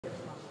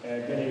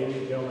Vinny,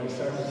 you know, when I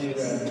started with you,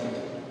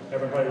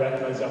 everyone probably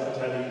recognised you off the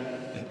telly.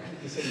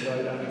 You sitting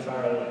right Andy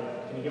Farrell.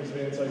 Can you give us an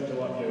insight into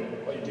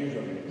what you do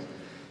during the games?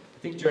 I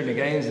think during the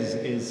games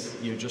is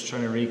you're just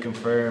trying to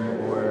reconfirm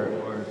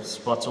or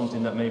spot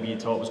something that maybe you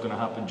thought was going to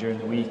happen during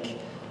the week,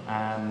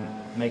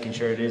 making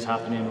sure it is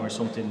happening, or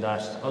something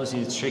that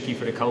obviously it's tricky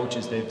for the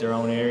coaches. They have their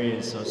own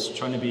areas, so it's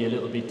trying to be a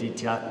little bit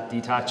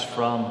detached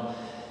from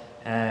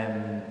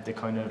the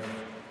kind of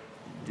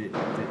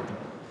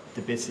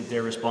the bits that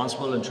they're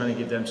responsible, and trying to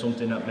give them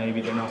something that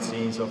maybe they're not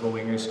seeing. So if a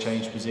winger's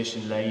changed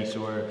position late,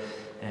 or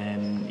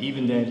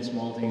even then the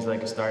small things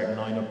like a starting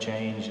lineup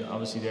change,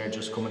 obviously they're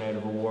just coming out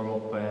of a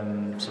warm-up,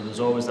 so there's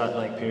always that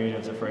like period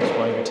of the first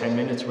 5 or 10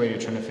 minutes where you're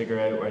trying to figure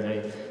out where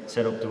they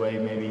set up the way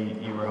maybe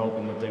you were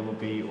hoping that they would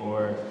be,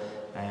 or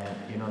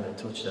you know, they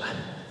touch that.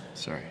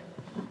 Sorry,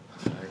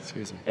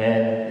 excuse me.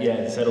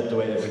 Yeah, set up the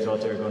way that we thought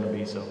they were going to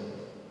be. So.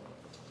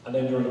 And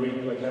then during the week,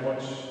 like how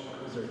much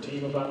is there a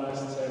team of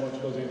analysts? How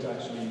much goes into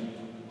actually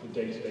the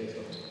day-to-day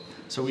stuff?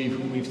 So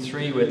we've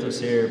three with us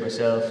here,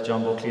 myself,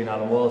 John Buckley and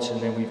Alan Walsh, and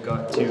then we've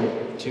got two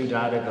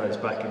data guys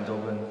back in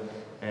Dublin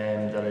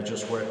that are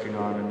just working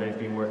on, and they've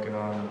been working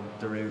on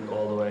the route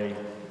all the way,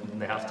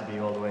 and they have to be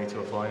all the way to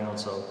a final.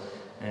 So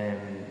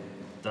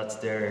that's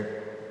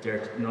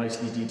they're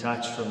nicely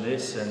detached from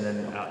this, and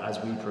then as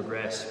we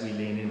progress, we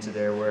lean into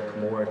their work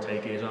more,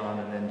 take it on,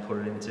 and then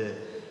put it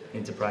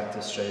into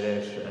practice straight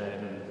out.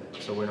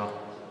 So we're not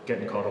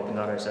getting caught up in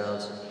that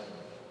ourselves.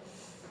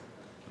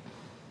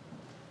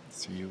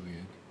 So you,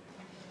 Ian.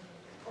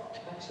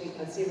 Actually,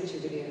 I see what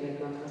you're doing, and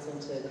then pass on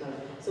to Conor.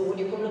 So when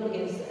you're coming up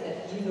against,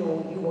 you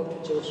worked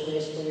with Joe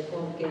Schmidt, when you're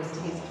coming up against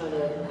his kind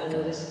of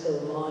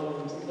analytical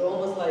mind, they're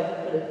almost like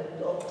kind of,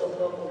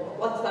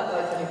 what's that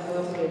like when you're coming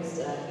up against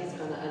his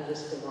kind of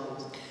analytical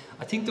mind?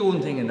 I think the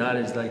one thing in that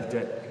is like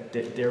that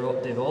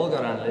they've all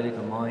got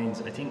analytical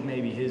minds. I think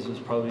maybe his was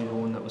probably the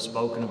one that was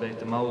spoken about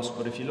the most,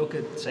 but if you look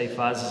at, say,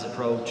 Faz's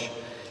approach,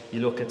 you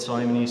look at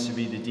Simon used to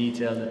be the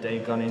detail that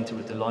they've gone into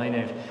with the line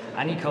out.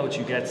 Any coach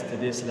who gets to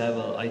this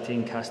level, I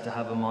think, has to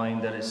have a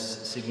mind that is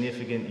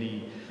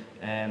significantly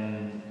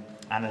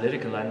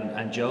analytical,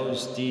 and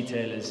Joe's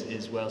detail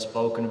is well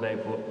spoken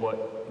about, but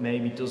what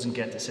maybe doesn't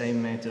get the same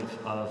amount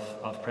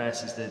of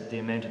press is the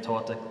amount of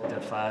thought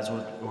that Faz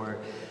would, or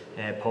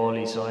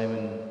Paulie,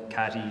 Simon,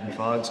 Catty and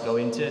Foggs go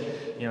into.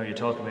 You know, you're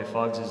talking about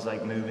Foggs is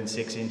like moving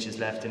 6 inches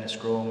left in a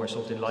scrum or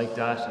something like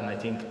that, and I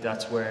think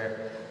that's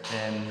where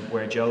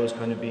Joe's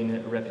kind of been a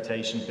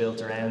reputation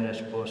built around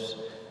it. But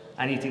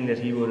anything that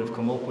he would have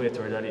come up with,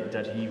 or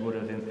that he would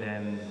have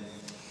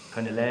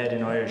kind of led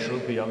in Irish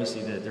rugby,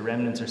 obviously the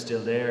remnants are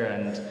still there,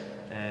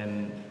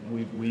 and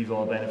we've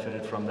all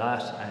benefited from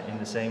that in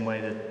the same way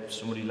that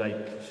somebody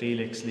like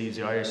Felix leaves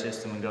the Irish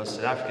system and goes to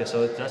South Africa.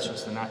 So that's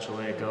just the natural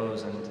way it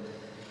goes,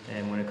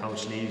 and when a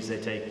coach leaves, they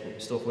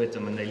take stuff with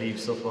them and they leave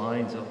stuff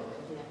behind. So.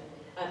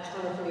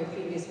 Conor, from your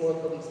previous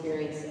World Cup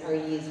experience, are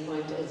you as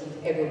primed as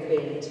you've ever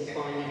been to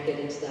finally get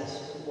into that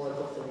World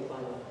Cup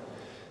semi-final?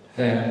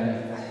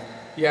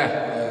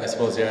 Yeah, I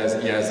suppose yeah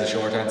is the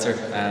short answer.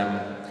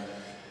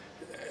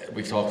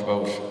 We've talked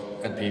about,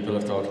 and people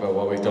have talked about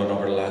what we've done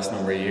over the last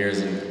number of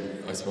years,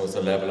 and I suppose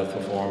the level of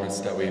performance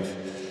that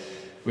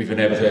we've been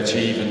able to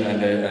achieve,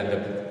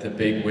 and the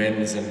big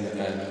wins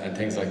and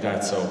things like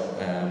that. So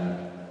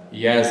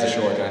yeah is the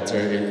short answer.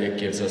 It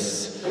gives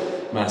us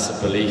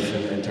massive belief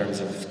in terms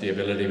of the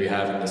ability we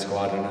have in the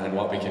squad and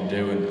what we can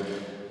do.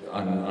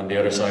 And on the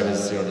other side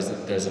is, you know,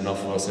 there's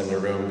enough of us in the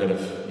room that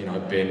have, you know,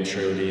 been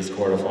through these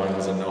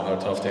quarterfinals and know how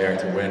tough they are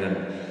to win, and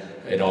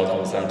it all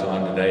comes down to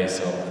on the day.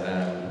 So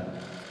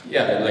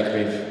yeah,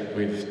 like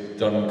we've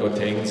done good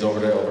things over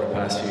the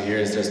past few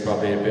years. There's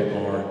probably a bit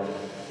more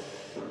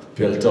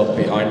built up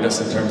behind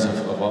us in terms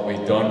of what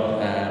we've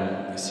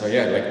done. So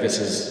yeah, like this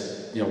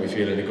is, you know, we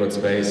feel in a good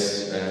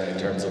space in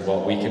terms of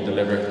what we can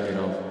deliver. You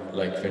know,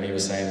 like Vinny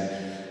was saying,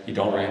 you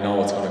don't really know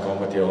what's going to come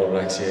with the All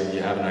Blacks.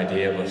 You have an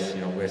idea, but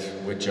you know,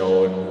 with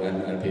Joe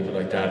and people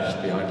like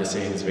that behind the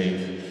scenes,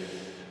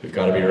 we've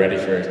got to be ready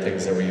for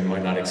things that we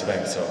might not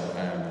expect. So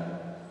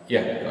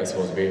yeah, I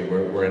suppose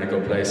we're in a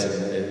good place,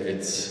 and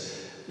it's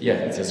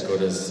as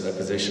good as a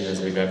position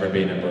as we've ever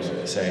been in.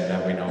 But saying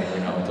that, we know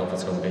how tough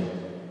it's going to be.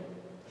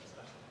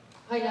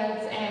 Hi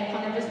lads,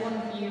 Conor, just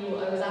one for you.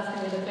 I was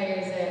asking the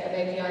players about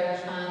the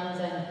Irish fans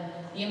and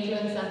the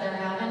influence that they're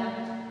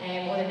having.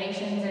 Other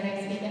nations are now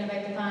speaking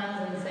about the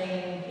fans and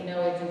saying, you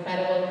know, it's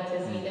incredible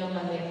to see them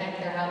and the effect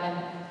they're having.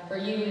 For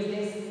you, is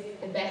this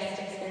the best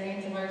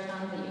experience of Irish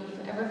fans that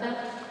you've ever felt?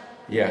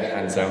 Yeah,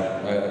 hands down.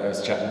 I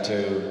was chatting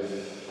to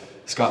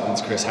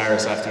Scotland's Chris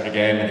Harris after the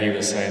game, and he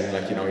was saying,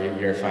 like, you know,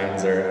 your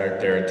fans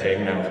they're a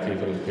thing now.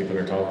 People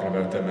are talking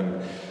about them,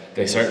 and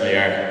they certainly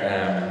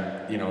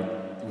are. You know,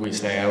 we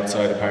stay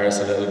outside of Paris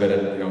a little bit,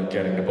 and you know,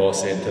 getting the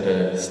bus into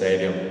the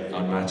stadium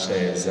on match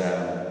day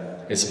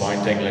is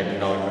spine tingling. You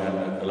know,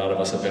 and a lot of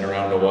us have been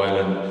around a while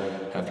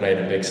and have played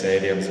in big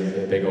stadiums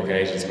and big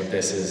occasions, but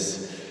this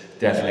is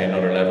definitely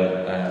another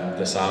level.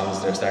 The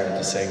songs they're starting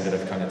to sing that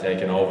have kind of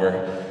taken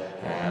over,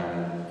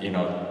 you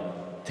know,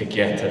 to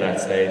get to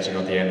that stage, you know,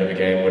 at the end of a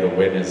game with a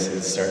win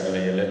is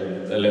certainly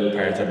a little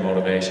part of the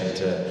motivation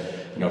to,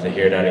 you know, to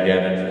hear that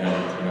again and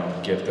you know,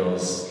 give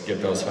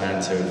those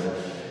fans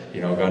who've,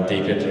 you know, gone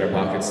deep into their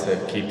pockets to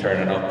keep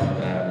turning up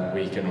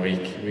week in,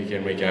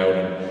 week out,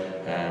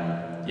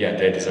 and yeah,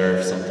 they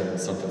deserve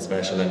something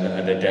special,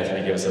 and they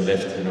definitely give us a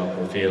lift. You know,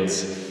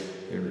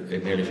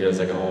 it nearly feels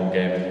like a home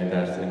game in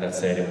that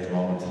stadium at the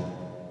moment.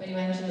 When you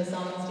mentioned the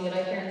songs, do you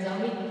like hearing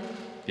Zombie?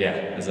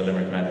 Yeah, as a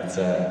Limerick man, it's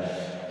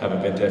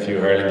haven't been to a few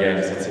hurling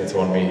games. It's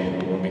one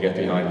we get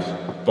behind.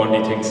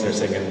 Bundy thinks they're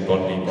singing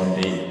Bundy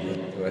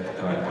at the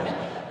time, but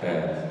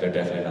they're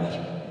definitely not.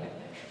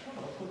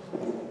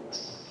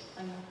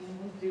 I'm not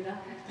going to do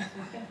that.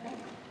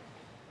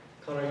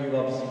 Conor, you've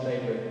obviously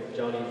played with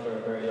Johnny for a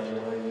very long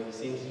time. He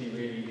seems to be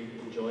really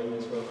enjoying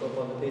this World Cup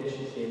on the pitch.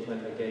 You see him kind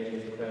of engaging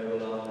with the crowd a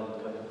lot and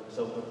kind of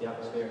soaking up the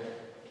atmosphere.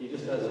 Can you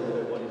just tell us a bit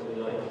about what it's been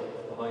like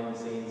behind the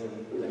scenes, and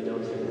have you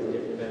noticed anything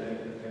different about him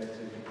compared to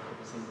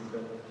the seasons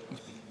ago?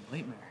 It's been a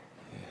nightmare.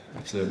 Yeah,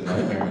 absolute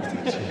nightmare.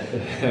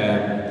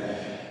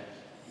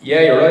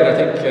 Yeah, you're right. I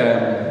think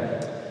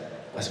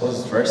I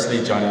suppose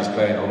firstly Johnny's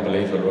playing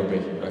unbelievable rugby.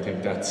 I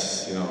think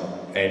that's, you know,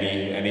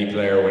 any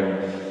player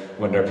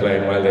when they're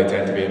playing well, they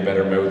tend to be in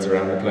better moods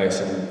around the place,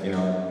 and you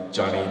know,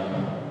 Johnny,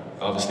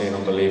 obviously an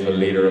unbelievable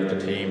leader of the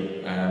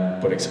team,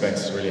 but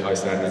expects really high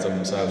standards of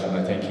himself, and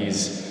I think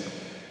he's,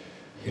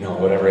 you know,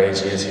 whatever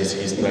age he is,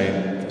 he's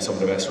playing some of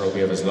the best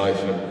rugby of his life,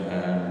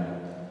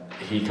 and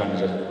he kind of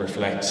just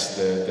reflects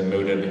the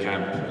mood in the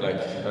camp. Like,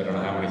 I don't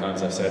know how many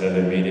times I've said it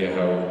in media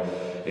how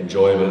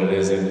enjoyable it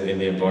is in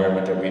the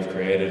environment that we've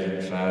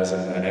created, Faz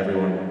and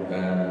everyone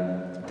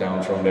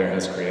down from there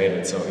has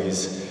created. So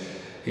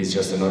he's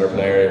just another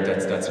player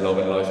that's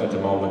loving life at the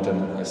moment,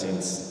 and I've seen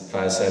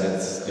Faz said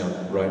it's, you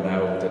know, right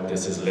now that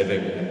this is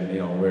living, and you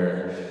know,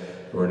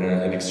 we're in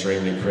an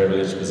extremely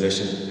privileged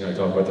position. You know, I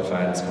talk about the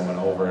fans coming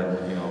over,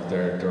 and you know,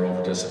 they're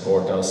over to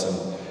support us,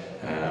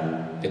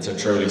 and it's a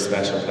truly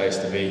special place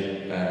to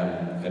be,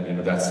 and you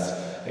know, that's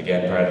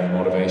again part of the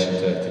motivation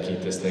to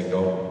keep this thing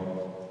going.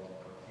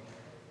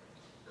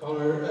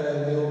 Conor,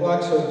 the All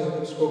Blacks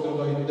have spoken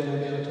about them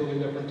being a totally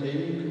different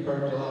team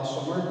compared to last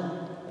summer.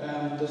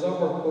 Does that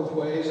work both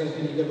ways, and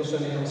can you give us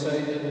any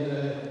insight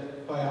into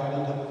how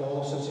Ireland have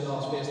evolved since you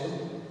last faced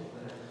them?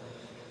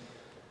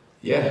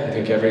 Yeah, I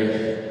think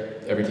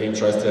every team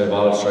tries to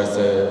evolve, tries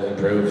to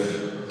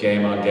improve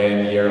game on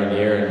game, year on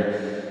year,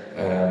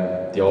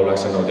 and the All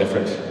Blacks are no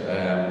different.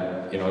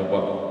 You know,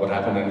 what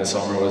happened in the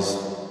summer was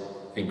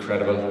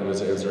incredible. It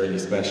was a really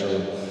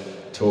special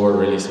tour,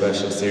 really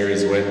special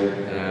series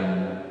win.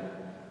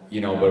 You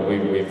know, but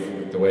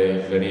we've the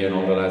way Vinny and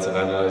all the lads have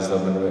analysed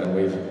them,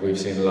 and we've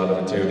seen a lot of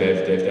it too.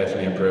 They've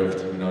definitely improved.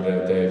 You know,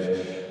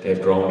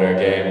 they've grown their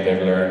game.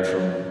 They've learned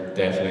from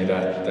definitely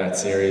that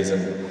series,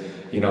 and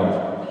you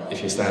know,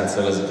 if you stand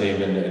still as a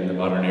team in the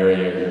modern era,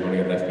 you're going to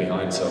get left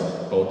behind.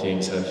 So both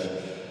teams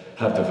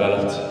have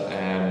developed.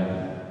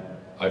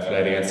 I've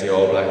played against the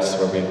All Blacks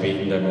where we've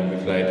beaten them, and we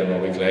played them a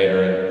week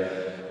later,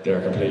 and they're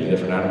a completely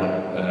different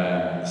animal.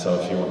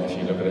 So if you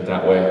look at it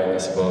that way, I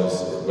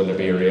suppose, will there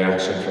be a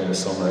reaction from the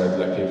summer?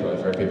 Like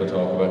I've heard people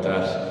talk about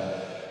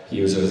that,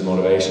 use it as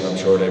motivation. I'm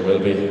sure they will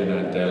be,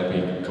 and they'll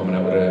be coming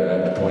out with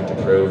a point to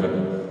prove.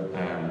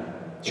 And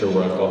sure,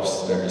 World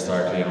Cups, they're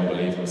historically an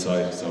unbelievable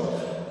side. So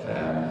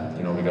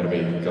you know, we got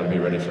to be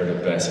ready for the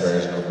best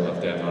version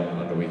of them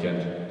on the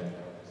weekend.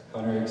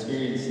 Conor,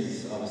 experience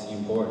is obviously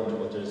important,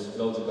 but there's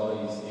loads of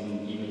guys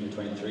even the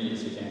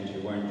 23s weekend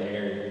who weren't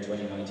there in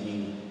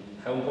 2019.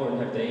 How important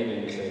have they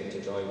been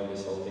to driving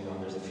this whole thing on?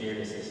 There's a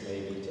fearlessness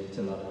maybe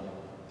to a lot of them.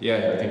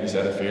 Yeah, I think you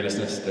said it,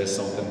 fearlessness. There's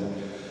something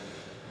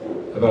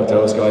about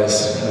those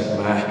guys like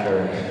Mac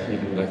or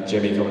even like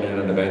Jimmy coming in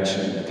on the bench.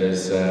 And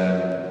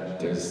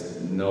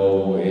there's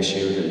no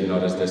issue. You know,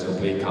 there's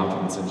complete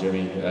confidence in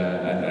Jimmy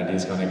and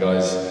these kind of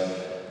guys.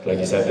 Like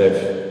you said,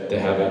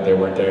 they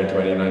weren't there in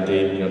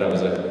 2019. You know, that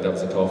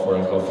was a tough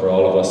World Cup for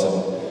all of us,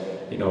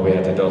 and you know, we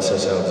had to dust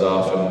ourselves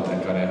off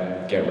and kind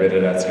of get rid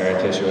of that scar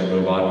tissue and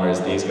move on.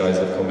 Whereas these guys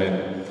have come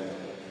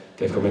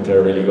into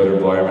a really good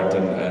environment,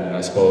 and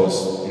I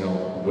suppose, you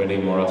know,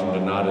 winning more often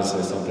than not is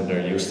something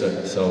they're used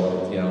to.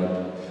 So, you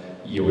know,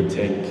 you would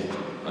think,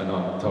 I know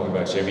I'm talking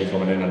about Jimmy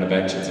coming in on the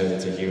bench,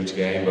 it's a huge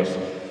game, but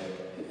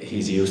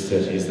he's used to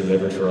it. He's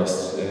delivered for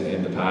us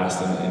in the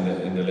past and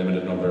in the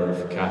limited number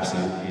of caps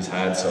he's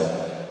had. So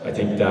I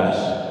think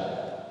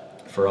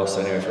that for us,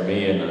 anyway, for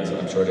me, and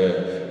I'm sure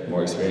the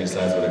more experienced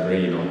lads would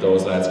agree, you know,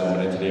 those lads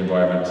coming into the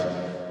environment,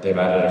 they've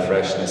added a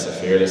freshness, a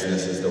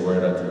fearlessness is the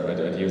word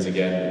I'd use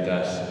again,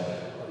 that,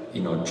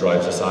 you know,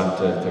 drives us on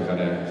to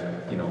kind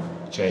of, you know,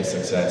 chase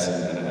success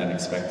and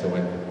expect to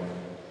win.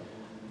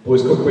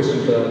 Boys, quick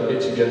question for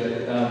each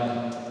again.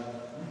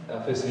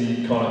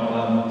 Firstly,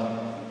 Conor,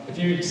 if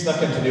you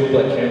snuck into the All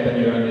Black camp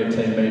and you're only a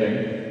team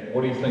meeting,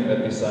 what do you think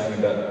they'd be saying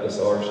about this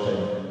Irish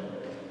team?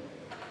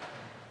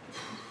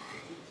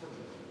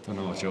 Don't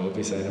know what Joe would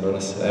be saying about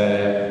us.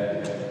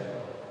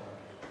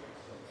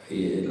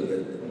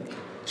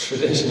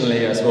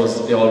 Traditionally, I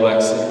suppose the All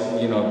Blacks,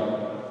 you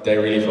know, they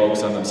really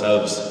focus on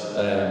themselves,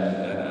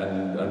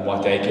 and and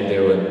what they can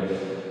do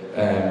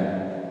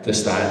and the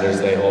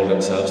standards they hold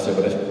themselves to.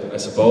 But I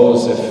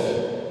suppose if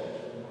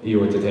you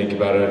were to think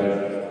about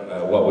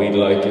it, what we'd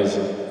like is,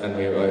 and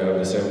I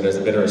would assume there's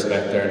a bit of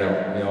respect there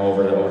now. You know,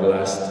 over the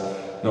last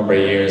number of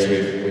years,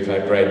 we've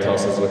had great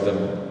tussles with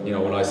them. You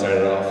know, when I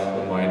started off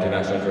in my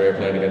international career,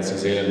 playing against New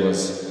Zealand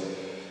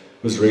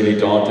was really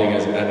daunting,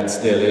 and it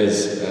still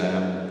is.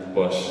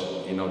 But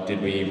you know,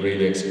 did we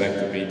really expect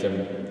to beat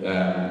them?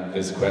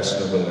 Is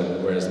questionable.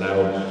 And whereas now,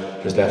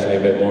 there's definitely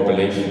a bit more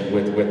belief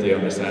with the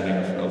understanding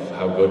of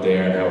how good they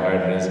are and how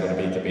hard it is going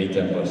to be to beat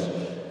them. But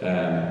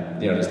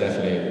you know, there's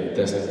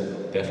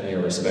definitely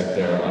a respect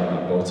there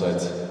on both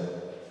sides.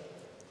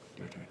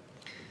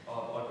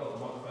 I've got the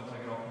microphone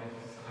taken off me.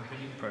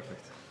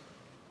 Perfect.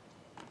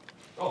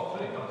 Oh,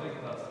 Vinny, I'll take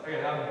that.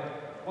 Okay,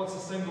 what's the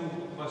single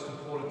most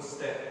important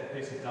step or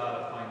piece of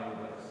data playing All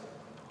Blacks?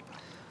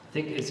 I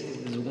think there's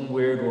one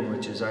weird one,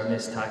 which is our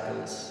missed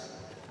tackles.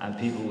 And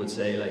people would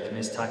say, like,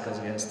 missed tackles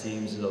against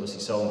teams is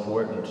obviously so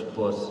important,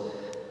 but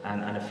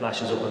and it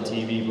flashes up on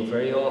TV, but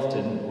very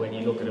often when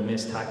you look at a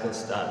missed tackle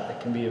stat, it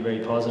can be a very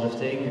positive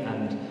thing.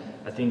 And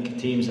I think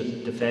teams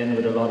that defend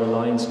with a lot of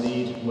line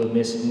speed will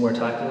miss more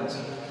tackles.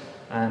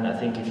 And I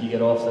think if you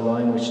get off the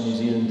line, which New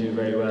Zealand do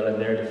very well in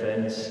their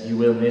defence, you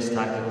will miss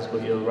tackles,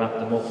 but you'll wrap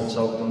them up and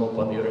soak them up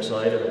on the other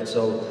side of it.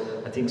 So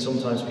I think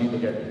sometimes people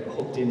get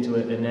hooked into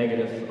a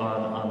negative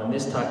on a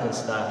missed tackle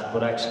stat,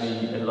 but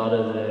actually a lot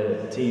of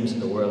the teams in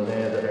the world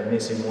now that are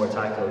missing more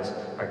tackles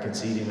are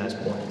conceding less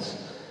points.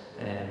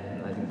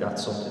 And I think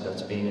that's something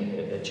that's been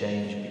a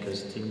change,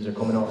 because teams are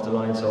coming off the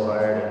line so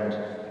hard and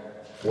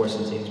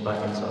forcing teams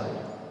back inside.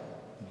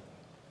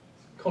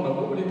 Conor,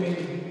 what would it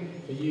mean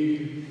for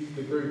you,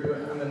 the group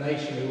and the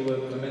nation, who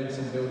will the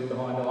momentum building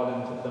behind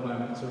Ireland at the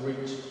moment, to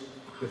reach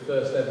your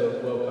first ever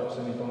World Cup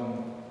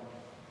semi-final?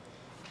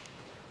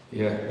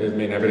 Yeah, it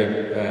mean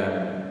everything.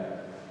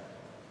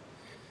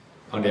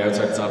 On the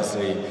outside, it's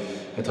obviously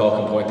a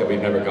talking point that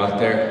we've never got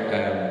there.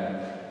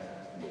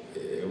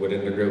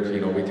 Within the group,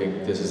 you know, we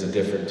think this is a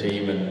different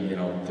team, and you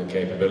know, the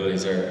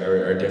capabilities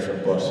are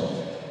different. But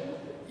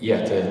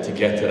yeah, to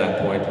get to that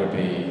point would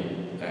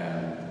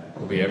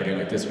be everything.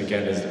 Like, this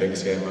weekend is the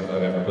biggest game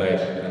I've ever played,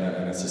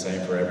 and it's the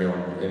same for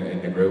everyone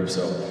in the group.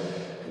 So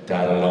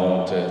that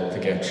alone, to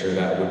get through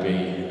that, would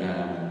be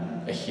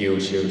a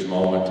huge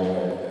moment,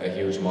 a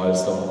huge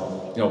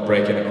milestone. You know,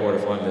 breaking a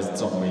quarter-final isn't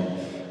something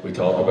we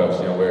talk about.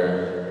 You know,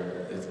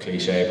 where it's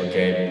cliche, but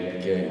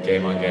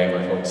game on game,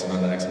 we're focusing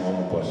on the next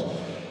moment. But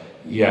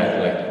yeah,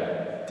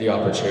 like, the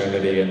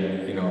opportunity,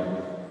 and you know,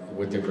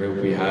 with the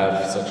group we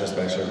have, such a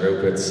special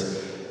group,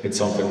 it's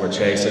something we're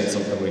chasing,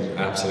 something we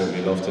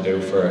absolutely love to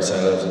do for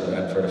ourselves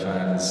and for the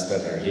fans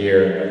that are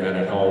here and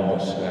at home.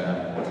 But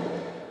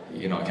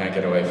you know, I can't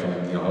get away from,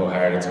 you know, how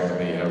hard it's going to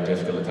be, how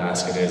difficult a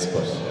task it is.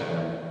 But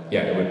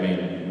yeah, it would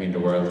mean the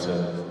world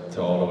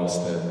to all of us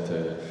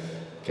to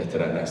get to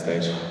that next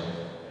stage.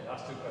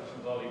 Last two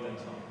questions, Ollie, then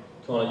Tom.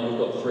 Conor, you've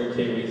got 3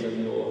 Kiwis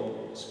in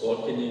your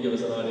squad. Can you give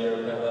us an idea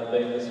of how that's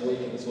been this week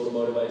and the sort of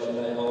motivation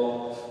they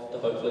hold to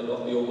hopefully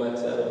knock the All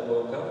Blacks out of the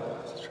World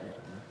Cup?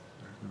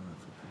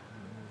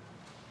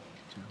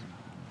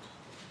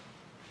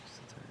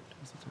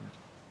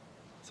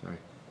 Sorry.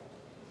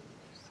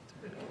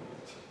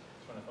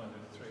 Trying to find the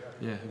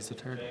 3. Yeah, who's the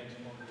third? James,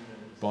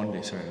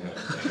 Bondi, sorry.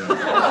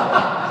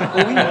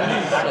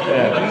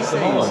 Yeah,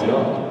 Samoan, no.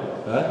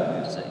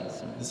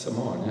 Huh?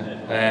 Samoan,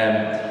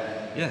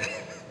 yeah.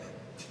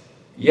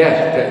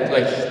 Yeah,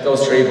 like,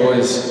 those 3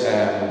 boys,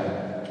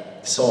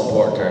 so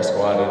important to our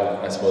squad,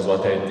 and I suppose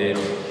what they did,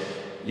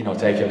 you know,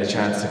 taking the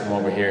chance to come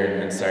over here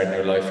and start a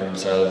new life for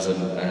themselves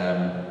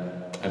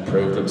and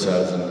prove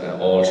themselves,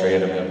 and all 3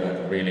 of them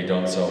have really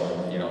done so.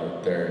 You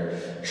know, they're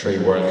 3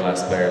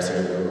 world-class players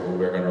who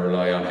we're going to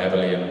rely on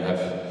heavily, and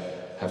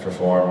have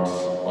performed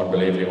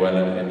unbelievably well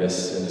in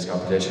this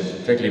competition.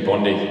 Particularly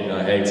Bundy, you know,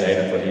 I hate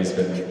saying it, but he's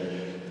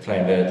been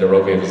playing the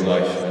rugby of his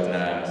life, and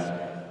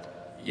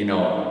you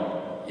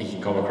know, he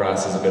can come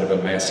across as a bit of a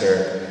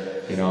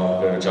messer, you know,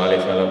 a bit of a jolly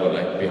fellow, but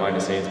like, behind the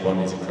scenes,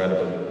 Bundy's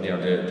incredible. You know,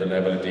 the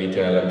level of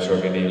detail, I'm sure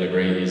Vinny will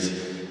agree,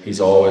 he's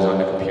always on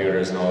the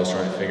computers and always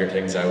trying to figure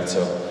things out.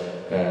 So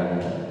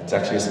it's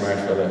actually a smart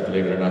fella,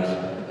 believe it or not.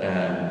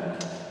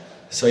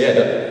 So yeah,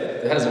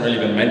 it hasn't really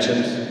been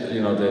mentioned,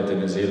 you know, the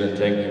New Zealand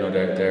thing. You know,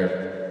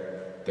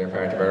 they're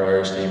part of our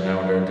Irish team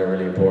now, and they're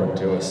really important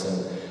to us.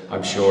 And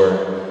I'm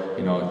sure,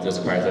 you know, there's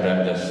a part of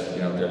them that,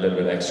 you know, they're a little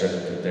bit extra,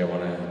 that they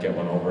want to get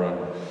one over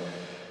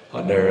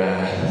on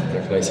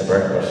their place of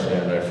birth. But you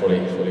know, they're fully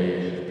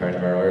part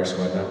of our Irish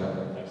squad now.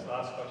 Next,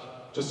 last question.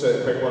 Just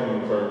a quick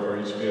one for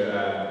each of you.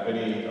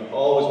 Vinny, I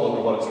always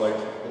wonder what it's like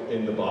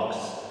in the box.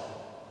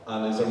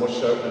 And is there much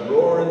shouting and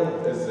roaring?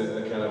 Is it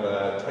a kind of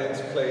a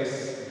tense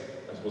place?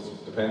 I suppose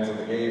it depends on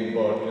the game,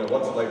 but you know,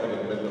 what's it like in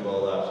the middle of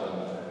all that,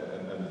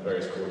 and the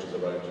various coaches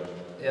around you?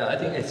 Yeah, I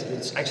think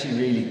it's actually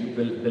really,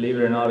 believe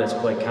it or not, it's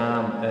quite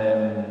calm.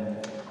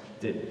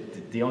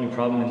 The only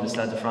problem in the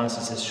Stade de France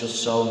is it's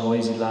just so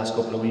noisy the last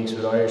couple of weeks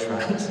with Irish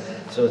fans,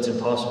 so it's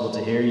impossible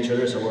to hear each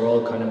other. So we're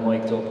all kind of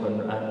mic'd up,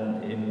 and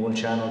in one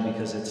channel,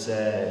 because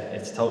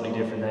it's totally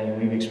different than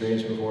we've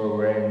experienced before. We're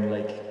wearing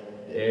like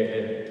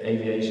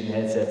aviation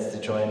headsets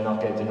to try and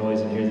knock out the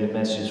noise and hear the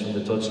messages from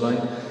the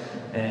touchline.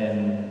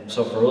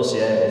 So for us,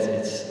 yeah,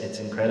 it's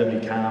incredibly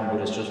calm,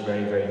 but it's just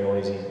very, very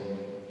noisy.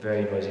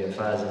 Very noisy, and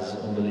Faz is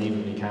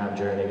unbelievably calm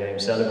during the game,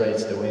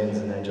 celebrates the wins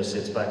and then just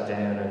sits back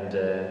down, and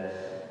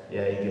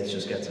yeah, he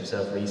just gets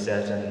himself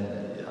reset.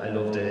 And I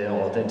love the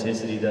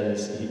authenticity that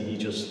is, he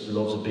just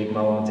loves a big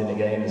moment in the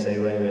game the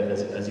same way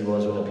as he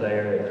was as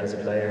a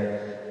player.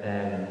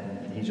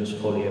 He just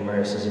fully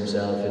immerses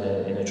himself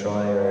in a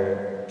try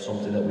or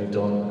something that we've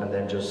done, and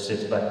then just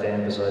sits back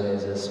down beside me and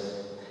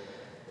says,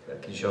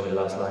 "Can you show me the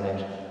last line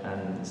out?"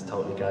 And it's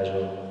totally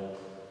casual.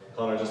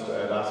 Conor, just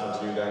last one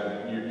to you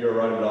then. You're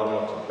around long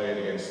enough to play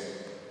against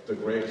the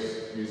great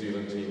New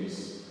Zealand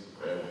teams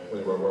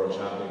when they were world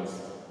champions.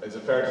 Is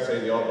it fair to say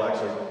the All Blacks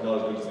are not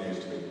as good as they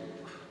used to be?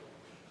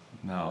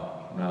 No,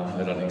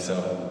 I don't think so.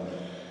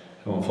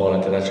 I won't fall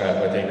into that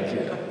trap. I think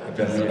I've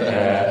been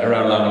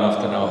around long enough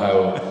to know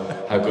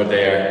how good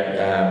they are,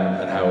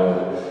 and how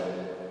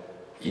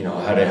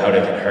they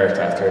can hurt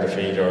after a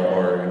defeat,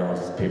 or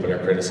people are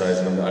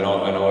criticising them. I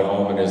know at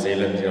home in New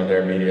Zealand,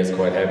 their media is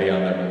quite heavy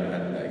on them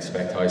and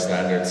expect high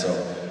standards. So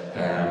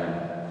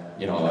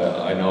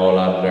I know a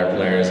lot of their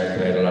players have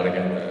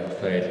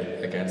played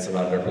against a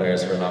lot of their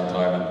players for a long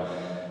time,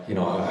 and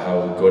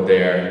how good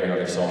they are. They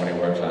have so many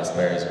world-class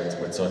players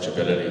with such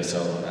ability. So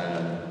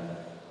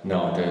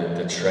no,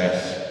 the threat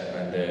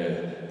and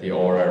the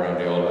aura around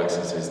the All Blacks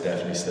is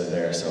definitely still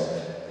there. So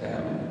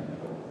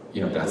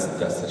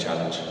that's the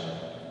challenge.